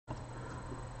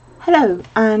Hello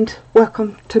and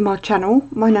welcome to my channel.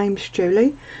 My name's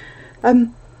Julie. I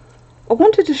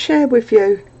wanted to share with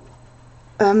you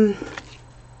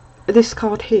this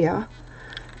card here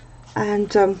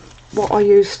and what I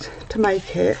used to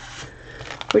make it,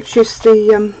 which is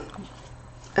the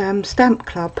stamp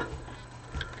club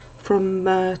from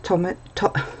Tonic.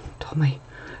 Got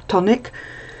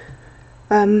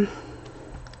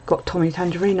Tommy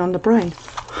Tangerine on the brain.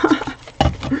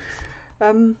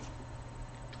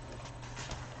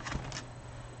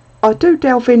 I do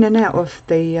delve in and out of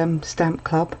the stamp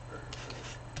club,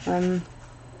 but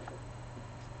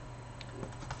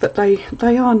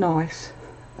they are nice.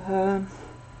 Oh,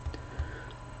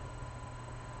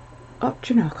 do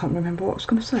you know, I can't remember what I was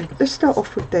going to say. Let's start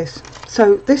off with this.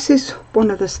 So this is one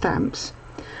of the stamps,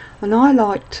 and I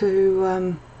like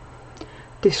to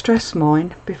distress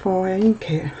mine before I ink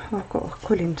it. I've got a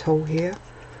quilling tool here.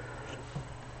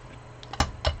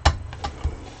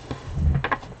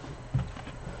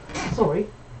 Sorry.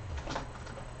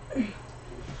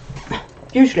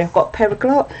 Usually I've got a pair of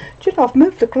glasses. Do you know, I've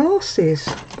moved the glasses.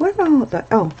 Where are they?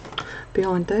 Oh,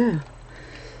 behind there.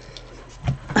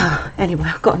 Anyway,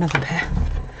 I've got another pair.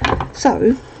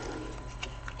 So,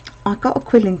 I got a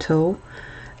quilling tool.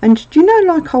 And do you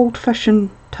know, like old-fashioned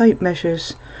tape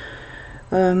measures?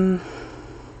 Is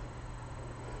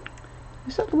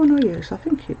that the one I used? I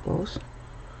think it was.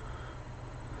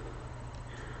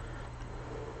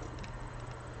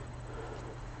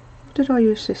 Did I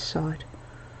use this side?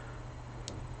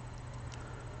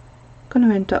 I'm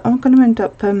going to end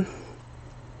up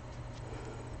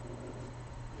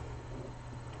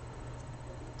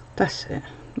that's it.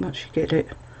 Once you get it,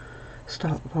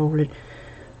 start rolling.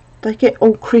 They get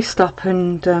all creased up,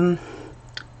 and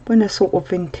when they're sort of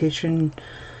vintage, and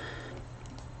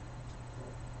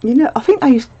you know, I think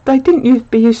they didn't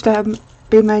used to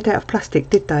be made out of plastic,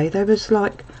 did they? There was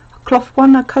like a cloth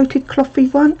one, a coated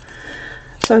clothy one.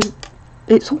 So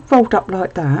it's all rolled up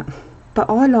like that, but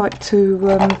I like to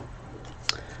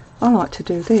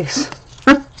do this.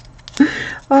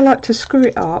 I like to screw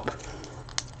it up,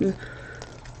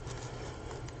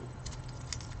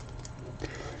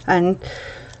 and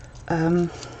I'll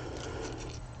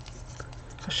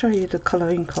show you the colour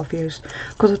ink I've used,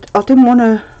 because I didn't want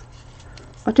to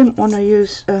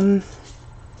use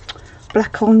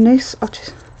black on this.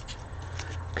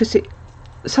 Because it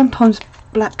sometimes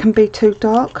black can be too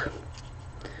dark,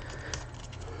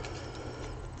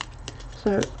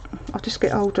 so I'll just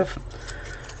get hold of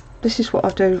this. Is what I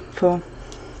do for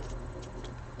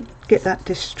get that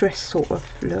distressed sort of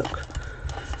look.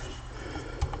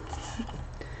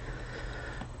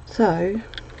 So,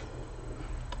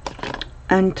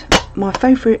 and my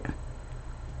favourite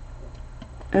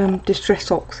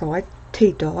distress oxide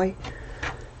tea dye.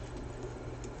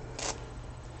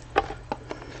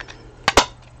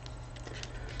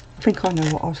 I think I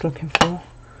know what I was looking for.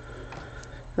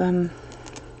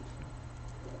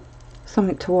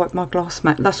 Something to wipe my glass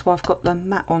mat. That's why I've got the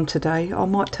mat on today. I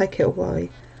might take it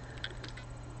away.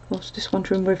 I was just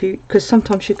wondering whether you, because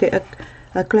sometimes you get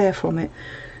a glare from it.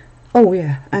 Oh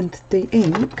yeah, and the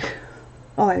ink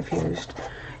I've used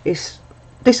is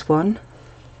this one.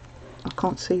 I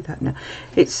can't see that now.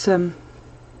 It's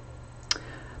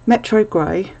Metro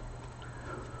Grey,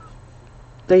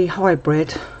 the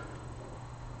hybrid.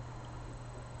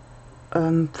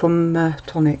 From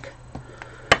Tonic.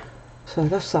 So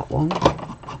that's that one.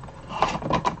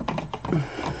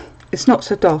 It's not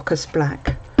so dark as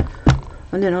black.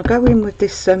 And then I'll go in with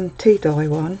this tea dye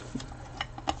one.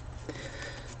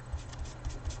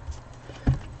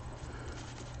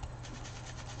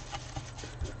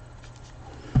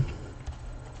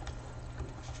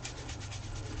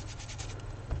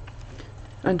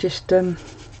 And just go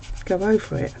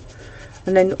over it.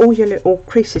 And then all your little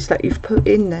creases that you've put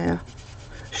in there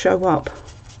show up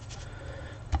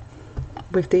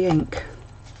with the ink.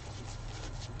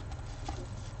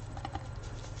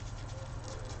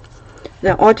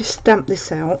 Now I just stamp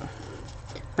this out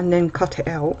and then cut it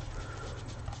out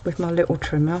with my little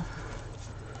trimmer.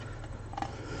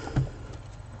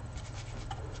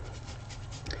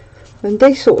 And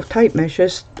these sort of tape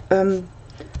measures,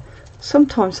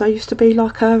 sometimes they used to be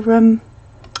like a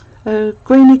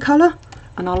greeny colour,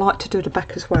 and I like to do the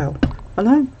back as well. I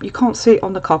know you can't see it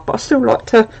on the card, but I still like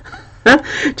to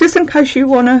just in case you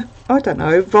want to, I don't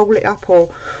know, roll it up or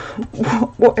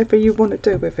whatever you want to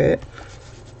do with it.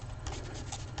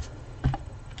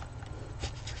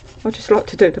 I just like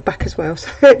to do the back as well, so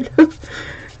it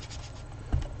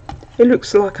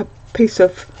looks like a piece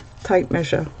of tape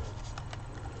measure.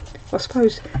 I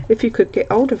suppose if you could get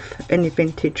hold of any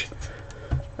vintage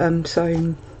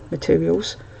sewing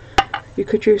materials, you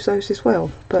could use those as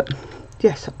well. But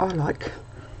yes, I like,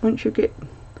 once you get,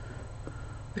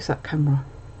 where's that camera?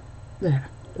 There,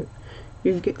 look,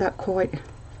 you can get that quite,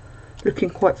 looking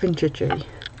quite vintagey.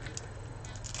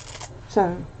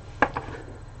 So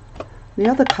the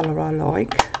other colour I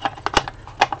like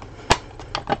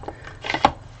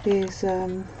is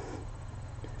I've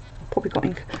probably got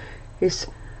ink, is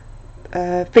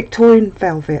Victorian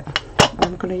Velvet.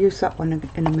 I'm going to use that one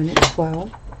in a minute as well.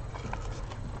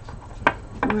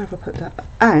 Where have I put that?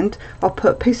 And I'll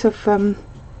put a piece of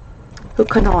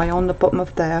hook and eye on the bottom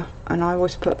of there, and I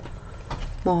always put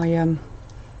my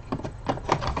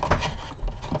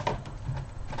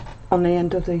on the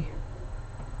end of the,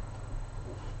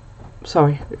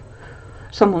 sorry,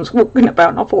 someone's walking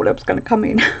about and I thought I was going to come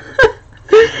in.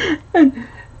 And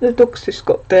the dog's just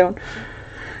got down.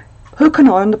 Hook and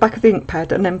eye on the back of the ink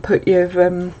pad, and then put your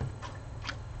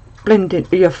blending,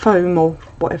 your foam or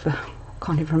whatever, I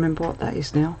can't even remember what that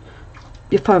is now,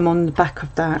 your foam on the back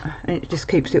of that, and it just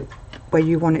keeps it where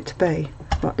you want it to be.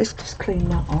 Right, let's just clean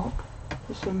that up.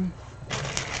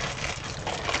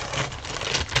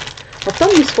 I've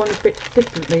done this one a bit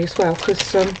differently as well,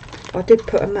 because I did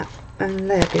put a mat and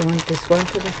layer behind this one,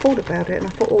 because I thought about it and I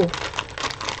thought,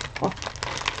 oh,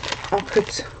 I could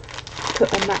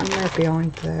put a mat and layer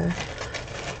behind there.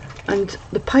 And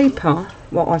the paper,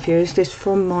 what I've used, is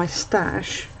from my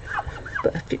stash,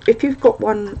 but if you've got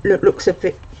one that looks a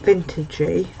bit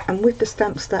vintagey, and with the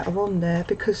stamps that are on there,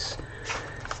 because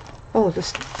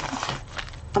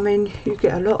I mean, you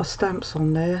get a lot of stamps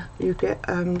on there. You get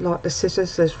like the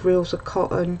scissors, there's reels of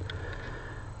cotton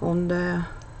on there,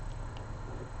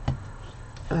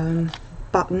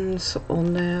 buttons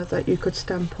on there that you could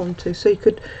stamp onto, so you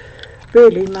could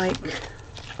really make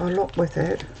a lot with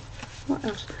it. What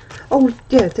else? Oh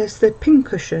yeah, there's the pin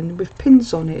cushion with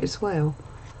pins on it as well,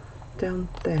 down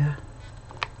there.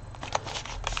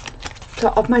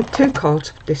 So I've made 2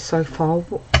 cards with this so far.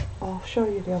 I'll show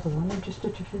you the other one. Let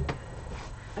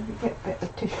me get a bit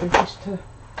of tissue just to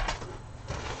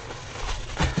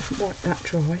wipe that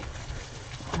dry.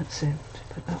 That's it. Just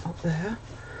put that up there.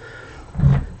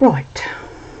 Right.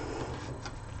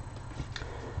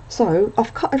 So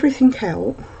I've cut everything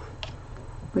out.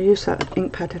 We'll use that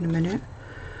ink pad in a minute.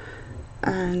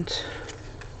 And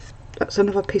that's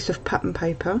another piece of pattern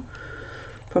paper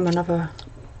from another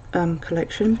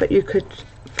collection, but you could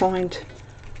find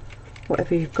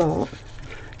whatever you've got.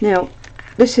 Now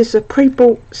this is a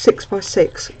pre-bought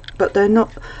 6x6, but they're not,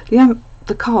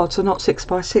 the cards are not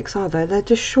 6x6, are they? They're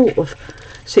just short of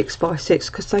 6x6,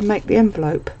 because they make the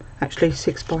envelope actually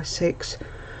 6x6.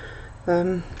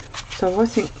 So I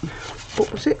think,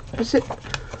 what was it? Was it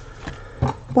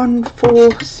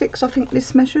 146? I think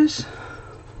this measures.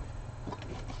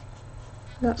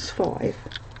 That's 5.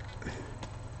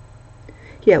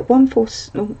 Yeah,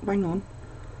 146. Oh, hang on.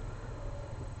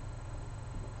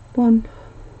 1,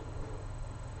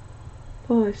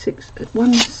 5, 6,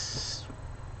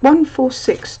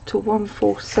 146 to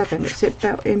 147. It's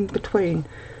about in between.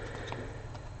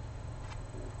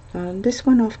 And this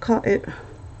one I've cut it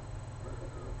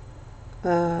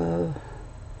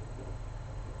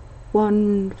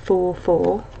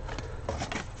 144,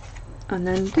 and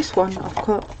then this one I've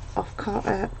cut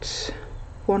at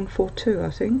 142, I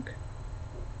think.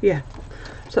 Yeah,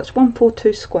 so that's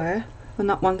 142 square, and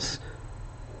that one's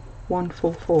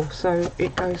 144, so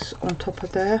it goes on top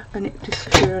of there, and it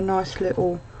just gives you a nice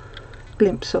little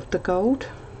glimpse of the gold.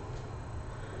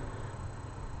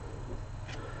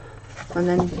 And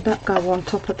then that go on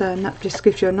top of there, and that just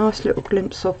gives you a nice little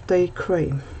glimpse of the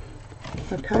cream.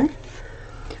 Okay,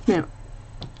 now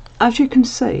as you can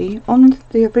see on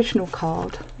the original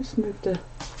card, let's move the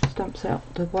stamps out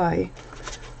of the way.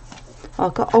 I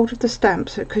got hold of the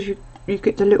stamps because you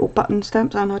get the little button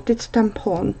stamps, and I did stamp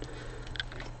on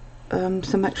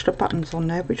some extra buttons on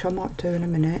there, which I might do in a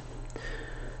minute.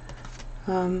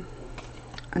 And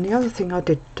the other thing I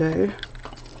did do,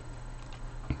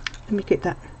 let me get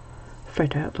that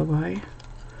thread out of the way,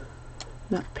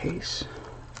 that piece.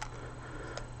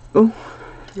 Oh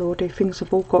lordy, things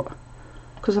have all got,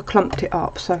 because I clumped it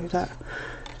up, so that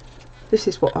this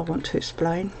is what I want to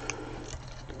explain.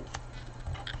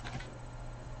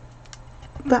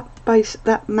 That base,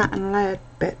 that matte and layered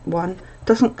bit one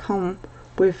doesn't come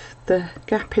with the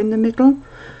gap in the middle,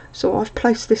 so I've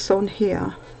placed this on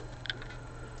here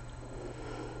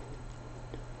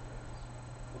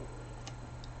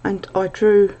and I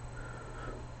drew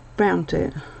round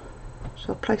it,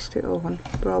 so I placed it on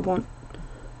where I want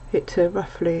it to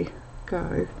roughly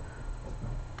go,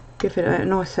 give it a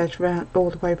nice edge round all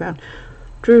the way round,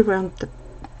 drew round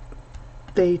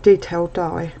the detailed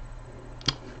die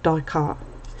cut,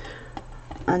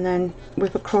 and then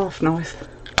with a craft knife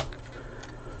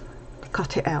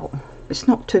cut it out. It's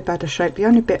not too bad a shape. The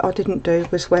only bit I didn't do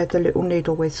was where the little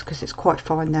needle is, because it's quite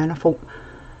fine there, and I thought,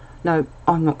 no,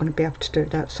 I'm not going to be able to do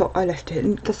that, so I left it,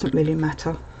 and it doesn't really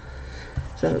matter.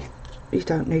 So you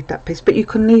don't need that piece, but you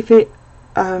can leave it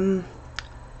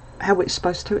how it's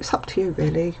supposed to. It's up to you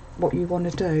really what you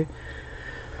want to do.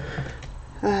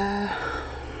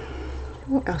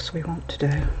 What else we want to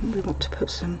do? We want to put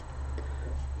some,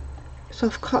 so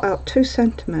I've cut out 2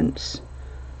 sentiments,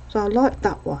 so I like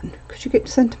that one because you get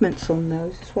sentiments on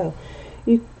those as well.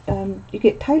 You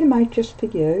get tailor-made just for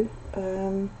you,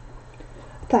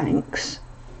 thanks,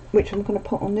 which I'm going to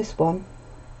put on this one,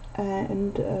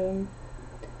 and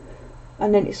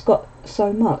then it's got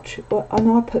so much,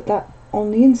 and I put that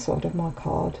on the inside of my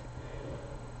card,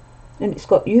 and it's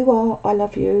got you are, I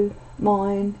love you,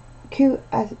 mine, cute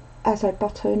as a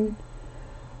button,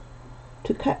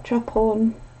 to catch up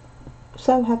on,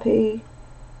 so happy,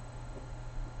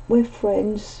 we're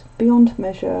friends, beyond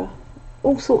measure,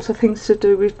 all sorts of things to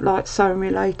do with like sewing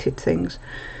related things,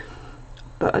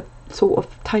 but a sort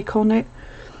of take on it.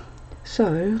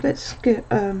 So let's get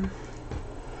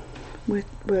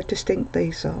we'll distinct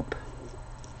these up.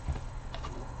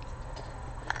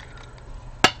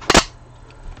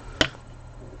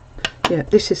 Yeah,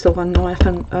 this is the one knife,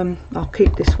 and I'll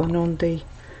keep this one on the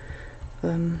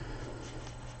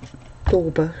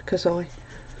dauber because I've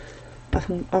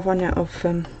run out of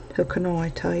hook and eye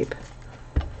tape.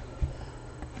 I'm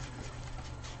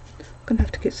gonna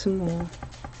have to get some more.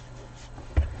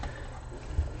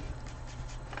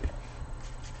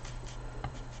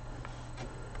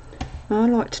 I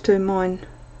like to do mine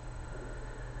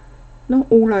not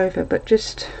all over, but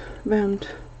just round,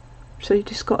 so you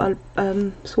just got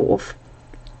a sort of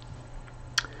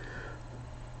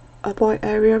a white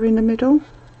area in the middle.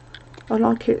 I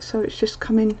like it so it's just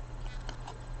coming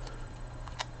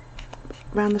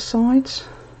round the sides.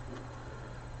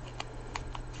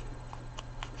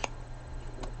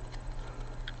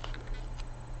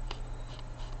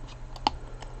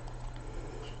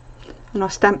 And I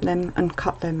stamp them and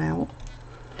cut them out.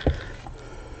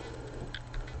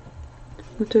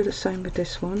 We'll do the same with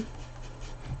this one.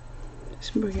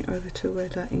 Let's bring it over to where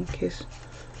that ink is.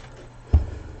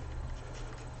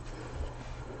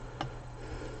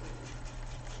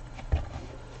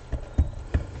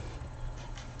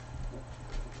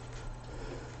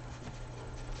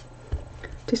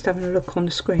 Just having a look on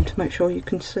the screen to make sure you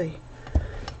can see.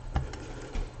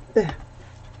 There.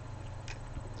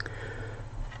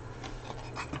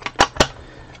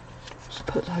 Let's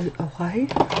put those away.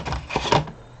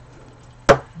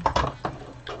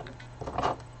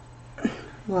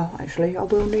 Well, actually, I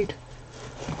will need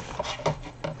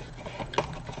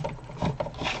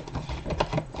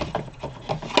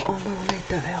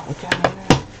that out again in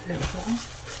a little while.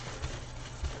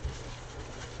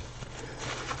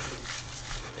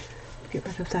 Get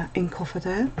rid of that ink off of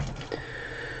there.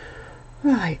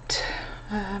 Right,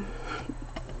 I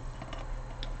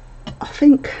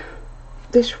think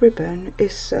this ribbon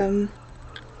is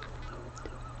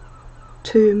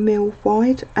 2mm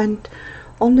wide, and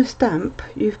on the stamp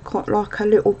you've got like a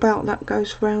little belt that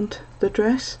goes round the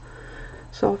dress,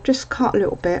 so I've just cut a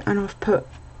little bit and I've put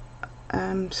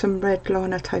some red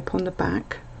liner tape on the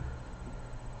back.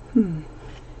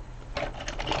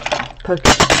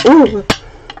 Oh,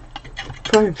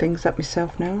 throwing things at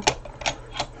myself now.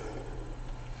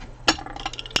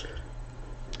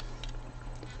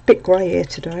 Bit grey here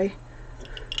today,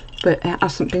 but it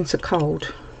hasn't been so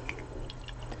cold.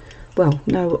 Well,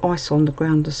 no ice on the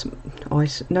ground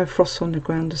no frost on the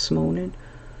ground this morning.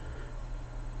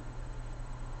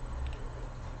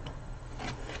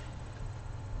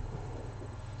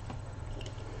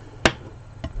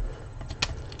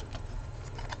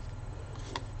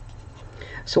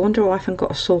 So I wonder if I haven't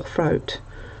got a sore throat.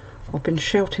 I've been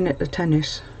shouting at the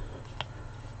tennis.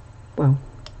 Well,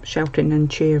 shouting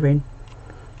and cheering.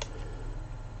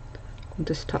 I'll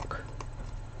just tuck.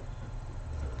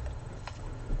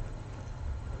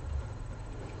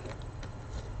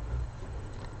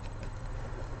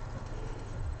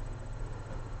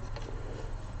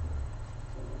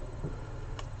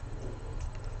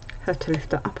 Had to lift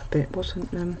that up a bit,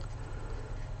 wasn't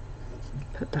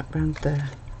put that round there.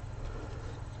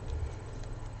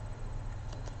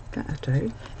 That'll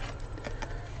do.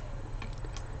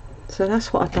 So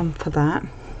that's what I've done for that.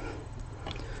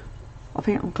 I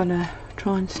think I'm gonna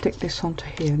try and stick this onto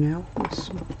here now.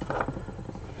 Let's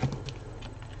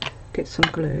get some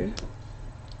glue.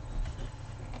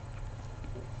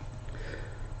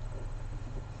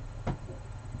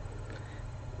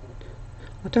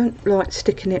 I don't like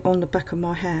sticking it on the back of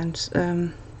my hands.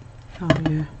 Oh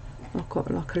yeah, I've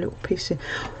got like a little piece of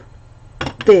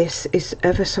this is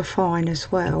ever so fine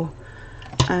as well,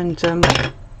 and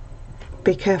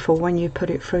be careful when you put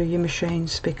it through your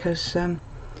machines, because I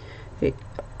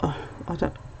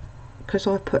don't, because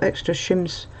I put extra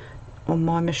shims on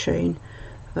my machine,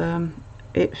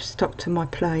 it stuck to my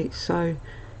plate, so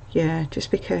yeah,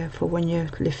 just be careful when you're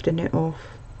lifting it off.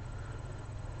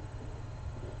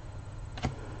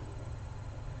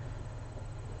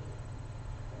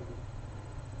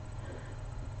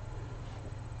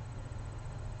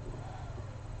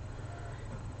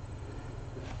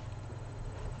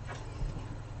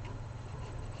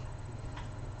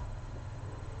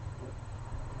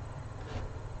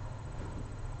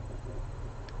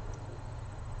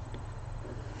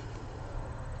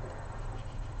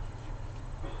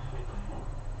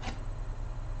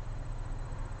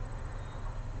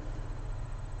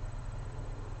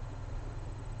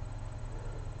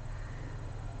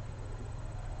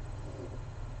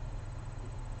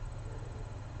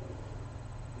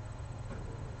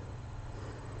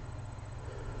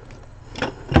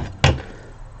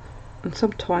 And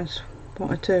sometimes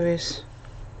what I do is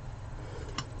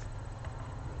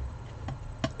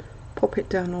pop it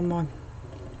down on my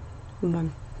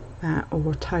mat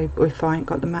or a table. If I ain't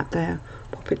got the mat there,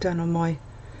 pop it down on my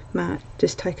mat,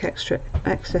 just take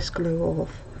excess glue off.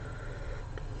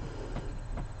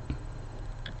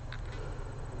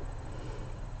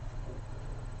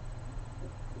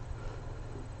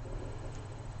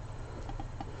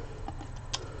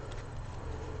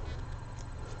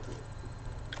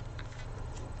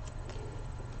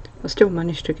 I still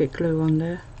managed to get glue on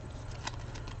there.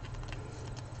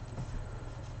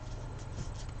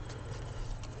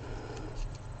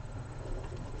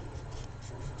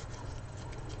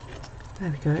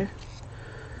 There we go.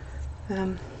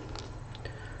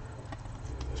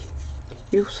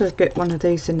 You also get one of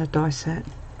these in a die set.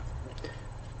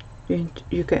 You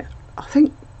get, I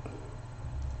think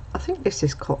this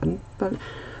is cotton, but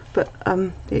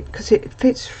because it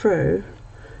fits through,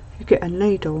 you get a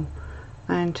needle,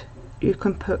 and you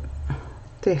can put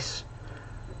this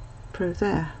through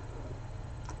there.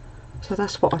 So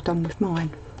that's what I've done with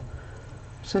mine.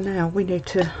 So now we need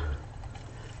to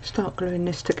start gluing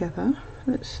this together.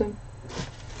 Let's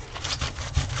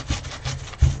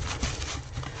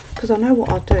because I know what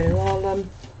I'll do. I'll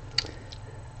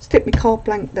stick my card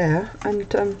blank there,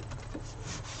 and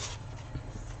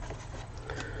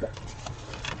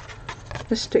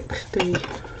let's stick the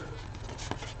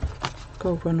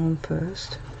gold one on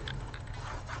first.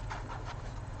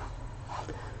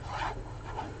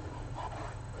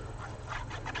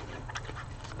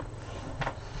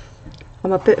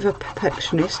 I'm a bit of a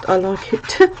perfectionist. I like it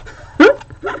to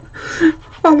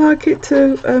I like it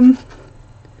to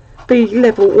be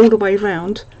level all the way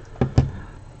round.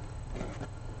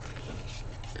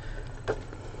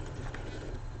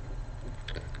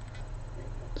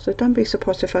 So don't be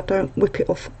surprised if I don't whip it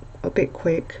off a bit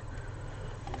quick.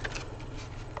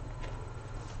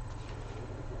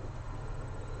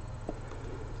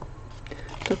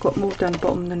 So I've got more down the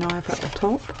bottom than I have at the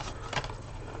top.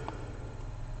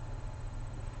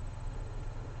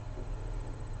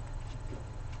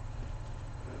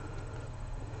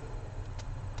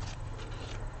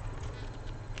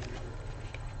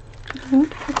 I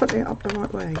wonder if I got it up the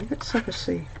right way. Let's have a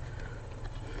see.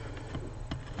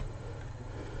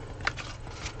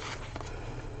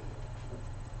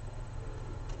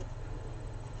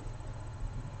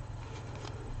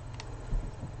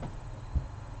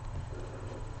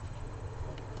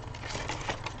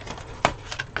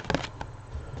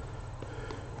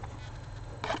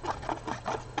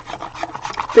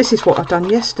 This is what I've done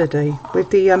yesterday with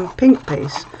the pink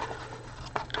piece.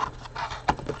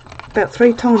 About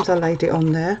 3 times I laid it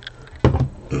on there.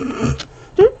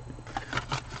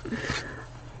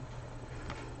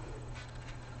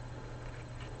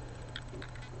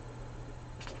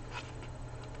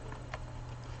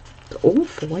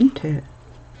 Awful, isn't it?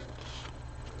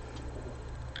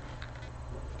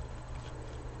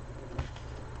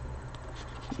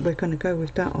 We're going to go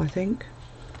with that, I think.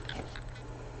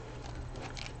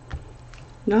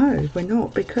 No, we're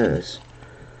not, because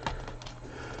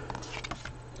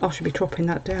I should be dropping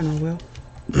that down, I will.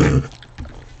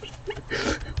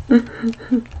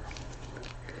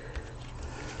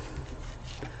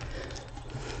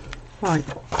 Right,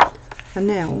 and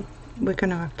now we're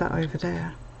going to have that over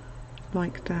there,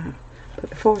 like that. But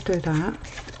before I do that,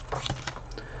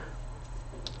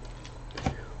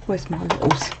 where's my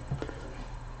littles?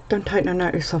 Don't take no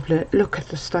notice of it. Look at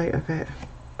the state of it.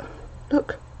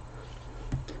 Look.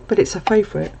 But it's a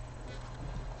favourite.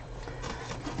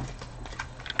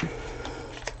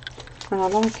 and I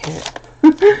like it.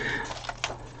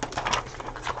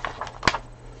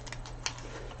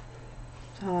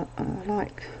 So I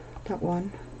like that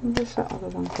one. Where's that other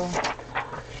one gone?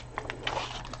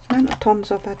 The amount of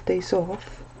times I've had these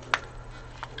off.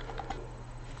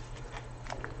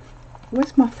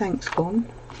 Where's my thanks gone?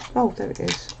 Oh, there it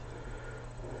is.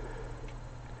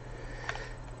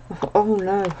 I thought, oh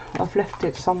no, I've left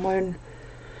it somewhere. And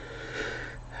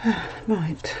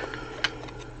right.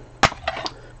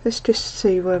 Let's just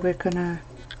see where we're gonna.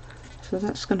 So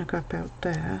that's gonna go about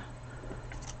there.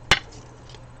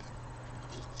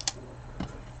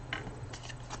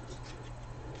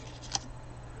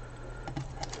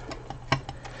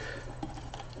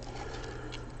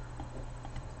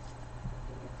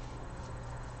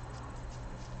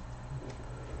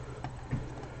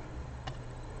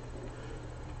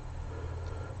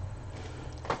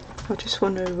 I just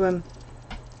want to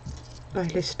lay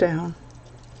this down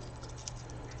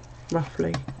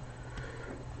roughly.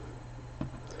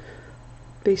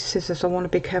 These scissors I want to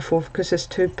be careful of because there's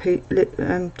two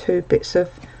bits of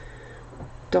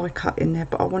die cut in there,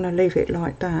 but I want to leave it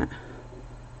like that.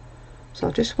 So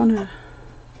I just want to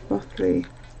roughly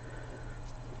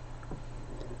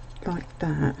like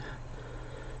that.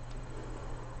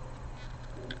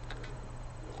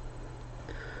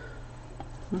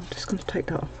 I'm just going to take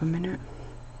that off for a minute.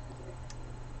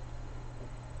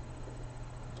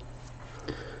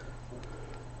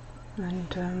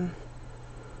 And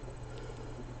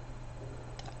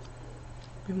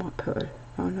we might put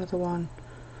another one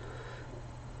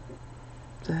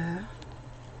there.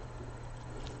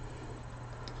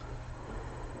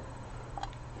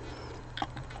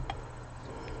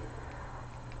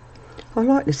 I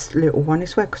like this little one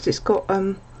as well because it's got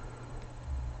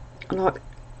like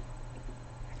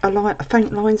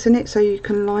faint lines in it, so you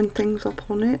can line things up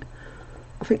on it.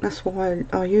 I think that's why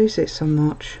I use it so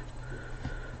much.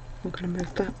 I'm going to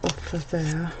move that off of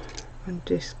there and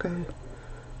just go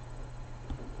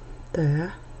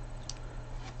there.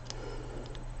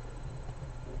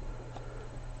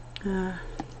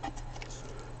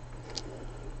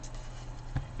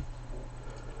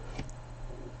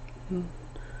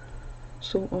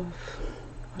 Sort of,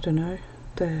 I don't know,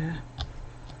 there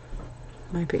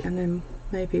maybe, and then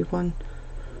maybe one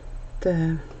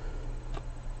there.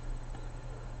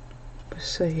 We'll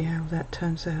see how that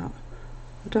turns out.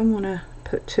 I don't want to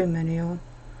put too many on.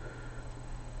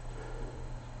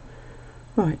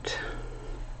 Right,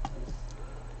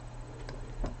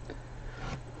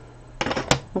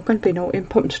 I'm going to be naughty and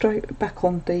put them straight back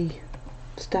on the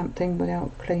stamp thing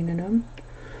without cleaning them.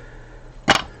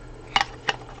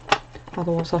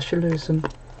 Otherwise I shall lose them.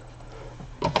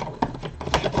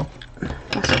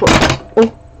 That's got,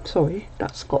 oh sorry,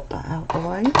 that's got that out of the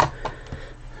way.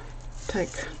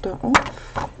 Take that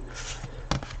off.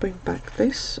 Bring back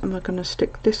this, and we're going to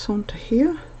stick this onto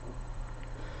here.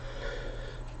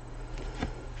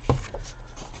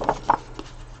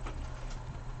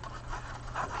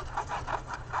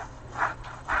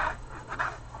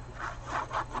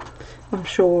 I'm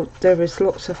sure there is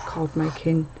lots of card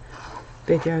making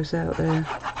videos out there.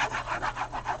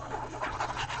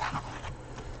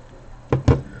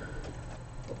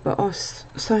 But I was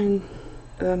saying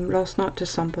last night to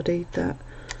somebody that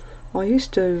I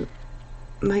used to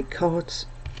make cards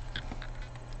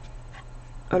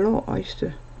a lot. I used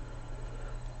to,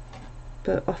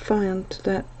 but I found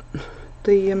that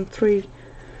the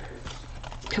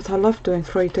because I love doing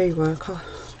 3D work. I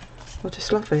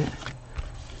just love it.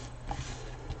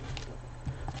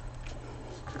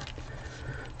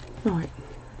 Right,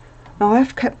 now I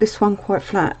have kept this one quite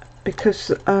flat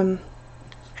because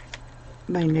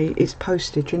mainly it's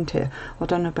postage, isn't it? I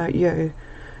don't know about you,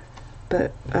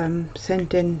 but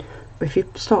if you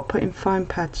start putting foam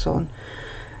pads on,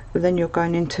 then you're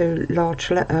going into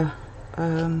large letter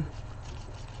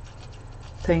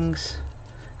things,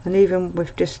 and even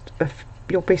with just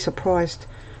you'll be surprised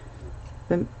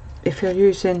if you're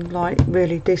using like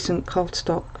really decent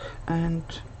cardstock, and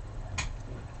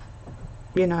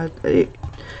you know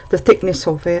the thickness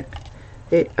of it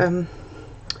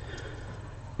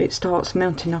starts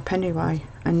mounting up anyway,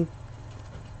 and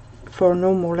for a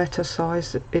normal letter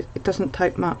size it doesn't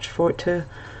take much for it to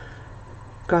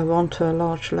go onto a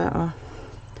large letter,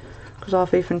 because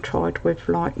I've even tried with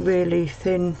like really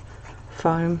thin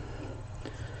foam,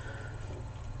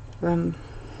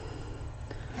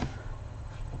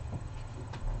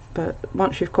 but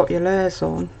once you've got your layers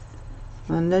on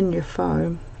and then your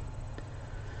foam,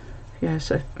 yeah,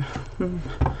 so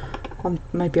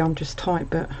maybe I'm just tight,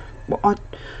 but well,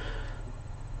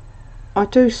 I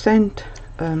do send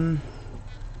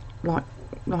like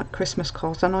Christmas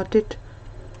cards, and I did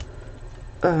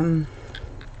what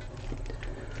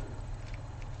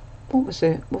was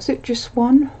it? Was it just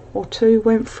one or two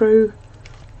went through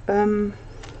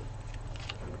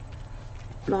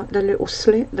like the little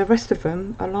slit? The rest of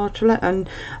them are large letter, and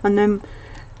then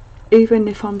even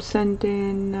if I'm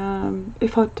sending,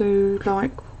 if I do,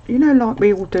 like, you know, like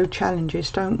we all do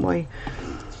challenges, don't we?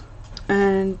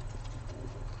 And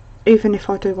even if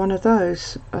I do one of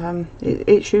those,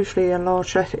 it's usually a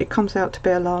large letter. It comes out to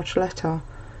be a large letter.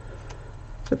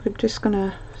 So we're just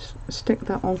gonna stick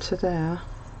that onto there.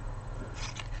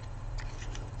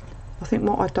 I think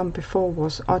what I'd done before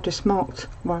was I just marked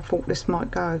where I thought this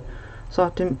might go, so I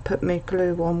didn't put me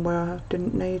glue on where I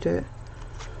didn't need it.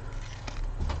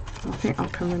 I think I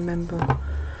can remember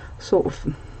sort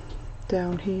of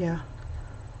down here.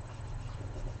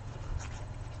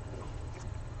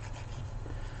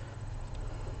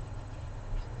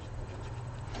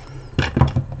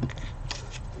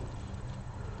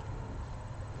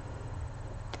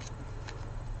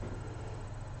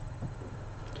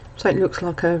 So it looks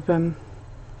like a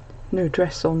new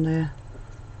dress on there.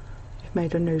 You've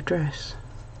made a new dress.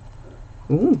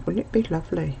 Ooh, wouldn't it be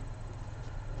lovely?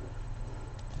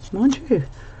 Mind you,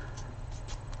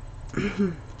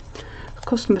 the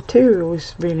cost of material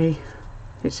is really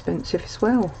expensive as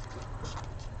well.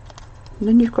 And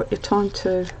then you've got your time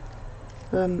to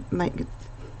make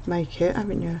it,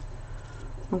 haven't you?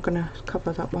 I'm going to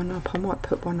cover that one up. I might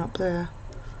put one up there.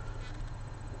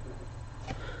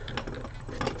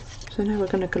 So now we're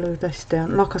going to glue this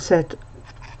down. Like I said,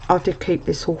 I did keep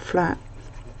this all flat.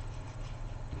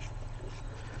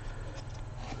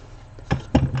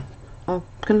 I'm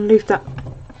going to leave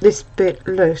this bit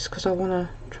loose because I want to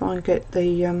try and get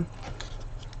the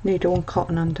needle and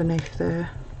cotton underneath there.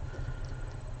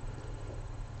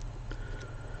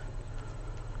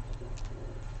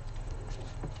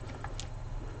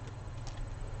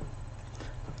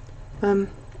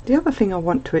 The other thing I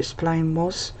want to explain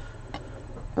was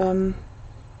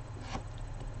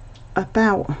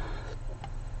about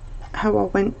how I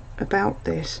went about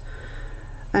this,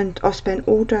 and I spent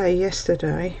all day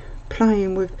yesterday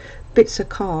playing with bits of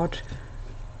card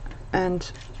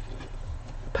and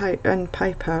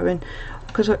paper, and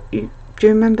because do you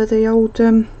remember the old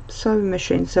sewing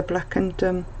machines, the black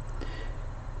and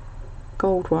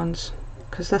gold ones?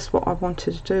 Because that's what I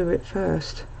wanted to do at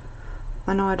first,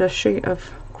 and I had a sheet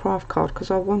of craft card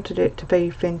because I wanted it to be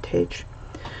vintage,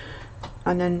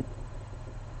 and then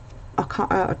I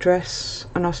cut out a dress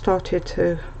and I started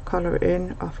to colour it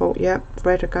in. I thought, yep,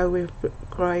 red will go with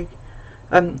grey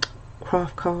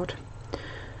craft card,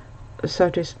 so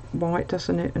does white,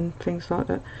 doesn't it, and things like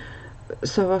that.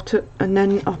 So I took, and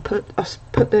then I put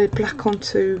the black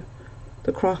onto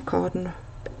the craft card, and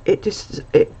it just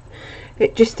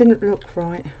didn't look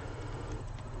right.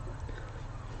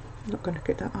 I'm not going to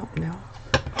get that up now.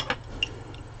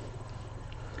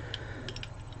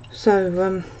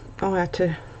 So I had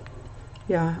to,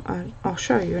 yeah, I'll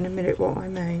show you in a minute what I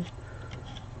mean.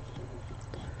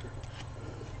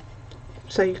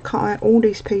 So you cut out all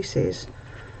these pieces,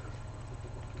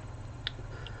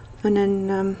 and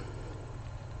then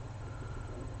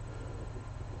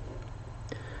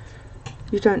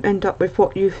you don't end up with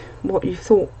what you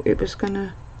thought it was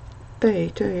gonna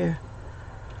be, do you?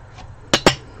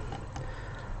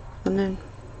 And then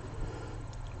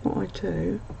what I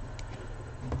do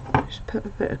is put a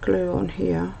bit of glue on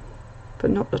here, but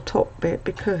not the top bit,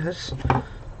 because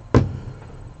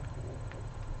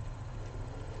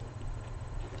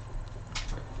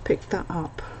pick that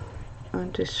up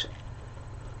and just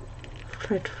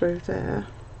thread through there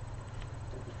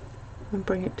and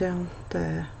bring it down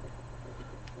there,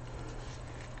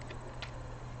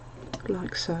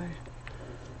 like so.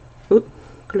 Oop,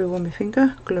 glue on my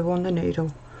finger, glue on the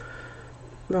needle.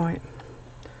 Right,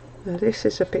 now this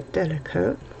is a bit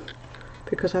delicate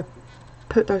because I've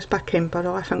put those back in, but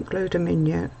I haven't glued them in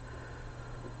yet.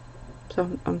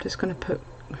 So I'm just going to put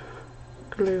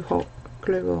hot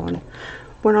glue on.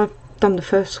 When I've done the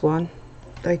first one,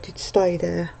 they did stay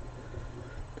there.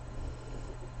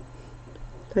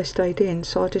 They stayed in,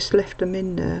 so I just left them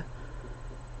in there.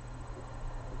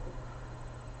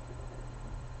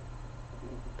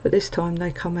 But this time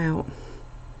they come out.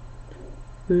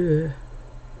 Ugh.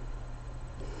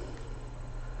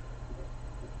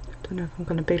 I don't know if I'm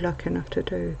going to be lucky enough to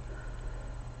do.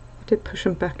 I did push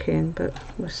them back in, but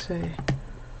we'll see.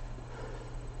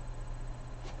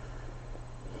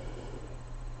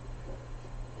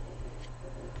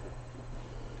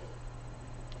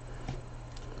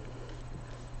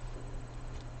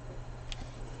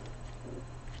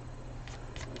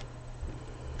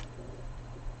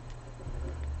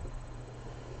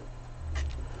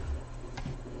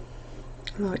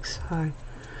 like so.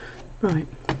 Right,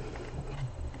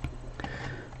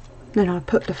 then I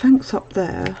put the thanks up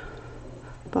there,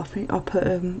 but I think I'll put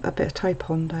a bit of tape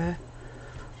on there.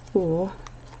 Or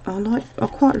I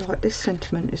quite like this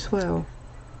sentiment as well.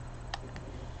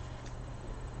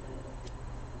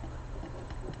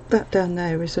 That down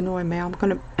there is annoying me. I'm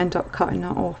going to end up cutting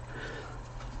that off.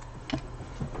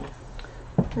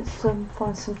 Let's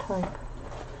find some tape.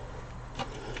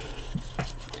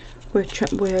 We'll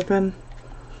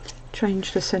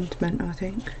change the sentiment, I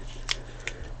think.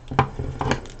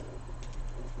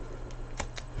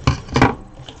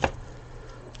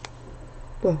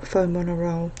 Well, foam on a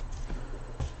roll.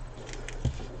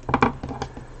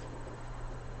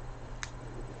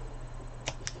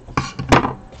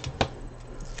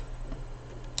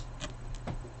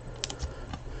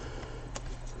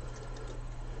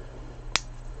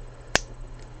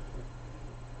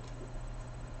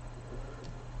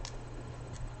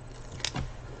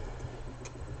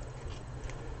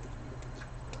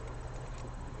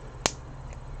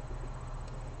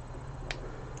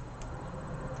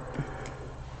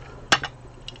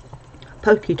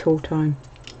 Pokey tool time.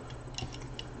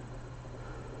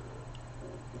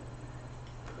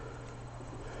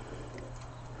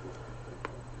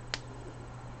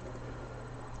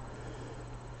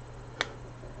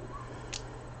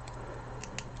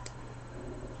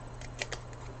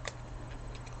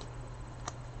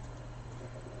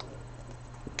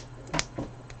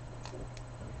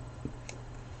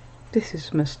 This is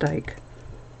a mistake.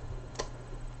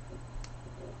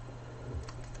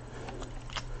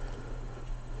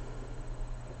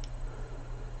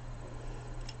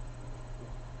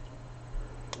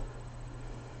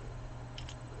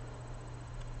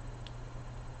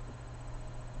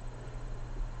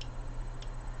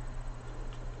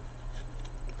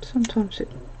 Sometimes it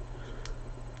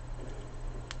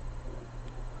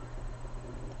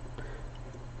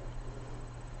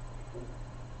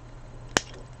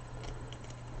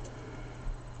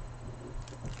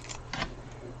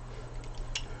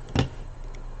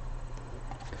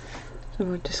so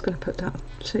we're just going to put that.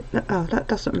 See, oh, that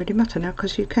doesn't really matter now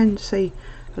because you can see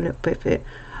a little bit of it.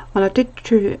 And I did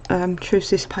choose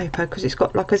this paper because it's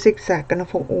got like a zigzag, and I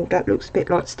thought, oh, that looks a bit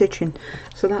like stitching,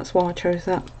 so that's why I chose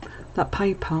that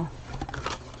paper.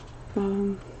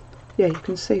 Yeah, you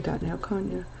can see that now,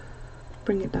 can't you?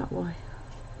 Bring it that way.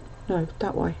 No,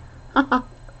 that way. There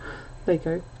you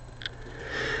go.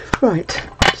 Right,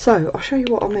 so I'll show you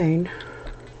what I mean.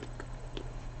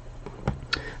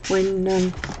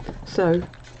 When so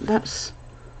that's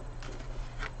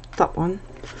that one.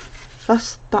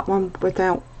 That's that one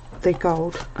without the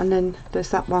gold, and then there's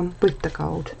that one with the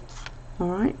gold. All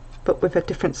right, but with a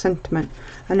different sentiment,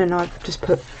 and then I've just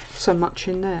put so much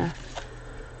in there.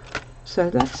 So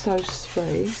that's those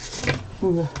three.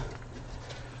 Ooh.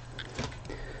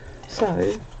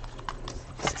 So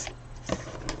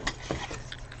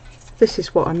this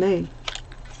is what I mean.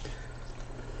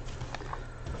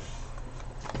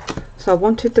 So I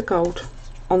wanted the gold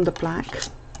on the black,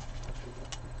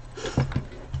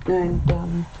 and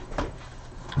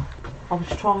I was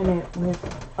trying it with,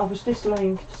 I was just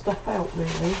laying stuff out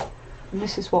really, and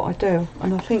this is what I do,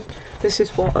 and I think this is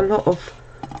what a lot of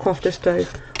crafters do.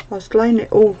 I was laying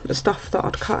it, all the stuff that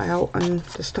I'd cut out and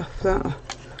the stuff that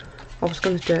I was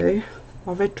going to do.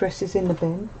 My red dress is in the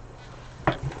bin.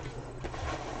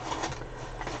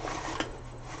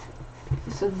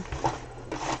 So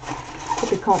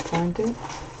probably can't find it.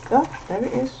 Oh, there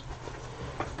it is.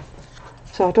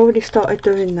 So I'd already started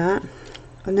doing that,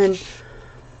 and then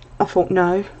I thought,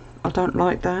 no, I don't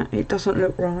like that, it doesn't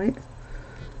look right.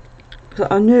 So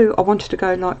I knew I wanted to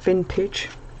go like vintage,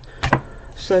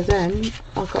 so then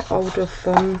I got hold of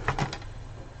the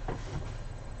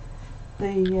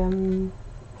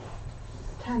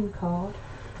tan card.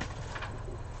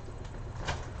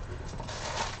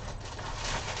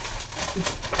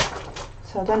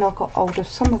 So then I got hold of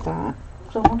some of that,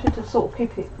 because I wanted to sort of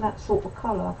keep it that sort of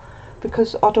colour,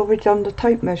 because I'd already done the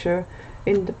tape measure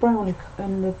in the brownie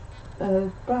colour.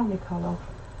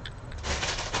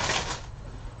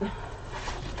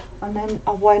 And then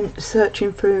I went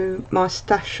searching through my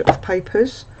stash of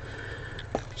papers.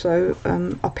 So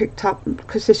I picked up,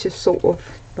 because this is sort of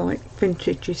like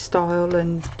vintagey style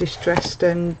and distressed,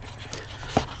 and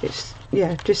it's,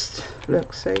 yeah, just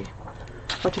look, see.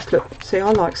 I just look, see, I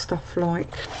like stuff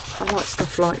like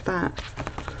that.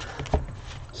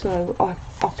 So I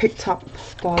picked up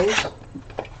those,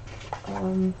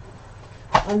 and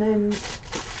then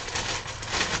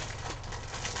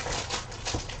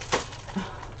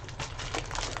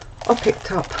I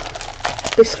picked up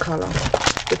this colour,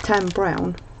 the tan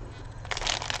brown,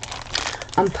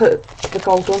 and put the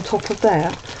gold on top of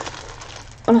that.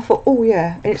 And I thought, oh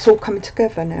yeah, it's all coming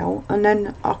together now. And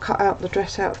then I cut out the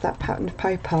dress out of that patterned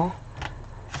paper,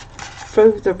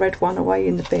 threw the red one away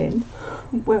in the bin,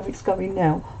 where it's going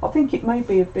now. I think it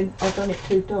maybe have been, I've done it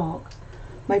too dark.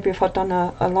 Maybe if I'd done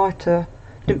a lighter,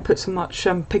 didn't put so much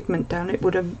pigment down, it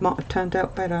might have turned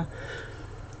out better.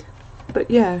 But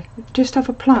yeah, just have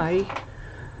a play,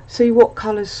 see what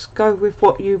colours go with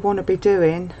what you want to be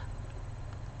doing.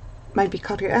 Maybe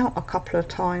cut it out a couple of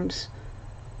times.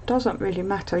 Doesn't really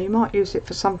matter, you might use it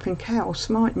for something else,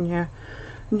 mightn't you?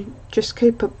 And just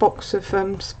keep a box of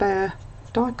spare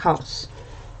die cuts.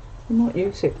 You might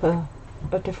use it for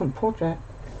a different project.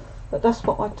 But that's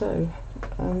what I do.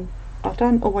 I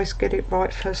don't always get it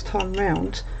right first time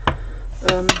round,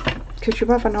 because you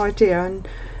have an idea, and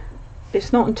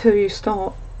it's not until you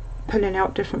start pulling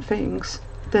out different things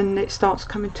then it starts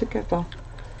coming together.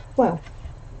 Well,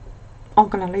 I'm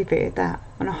going to leave it at that,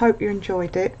 and I hope you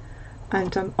enjoyed it,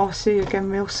 and I'll see you again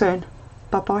real soon.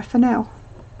 Bye bye for now.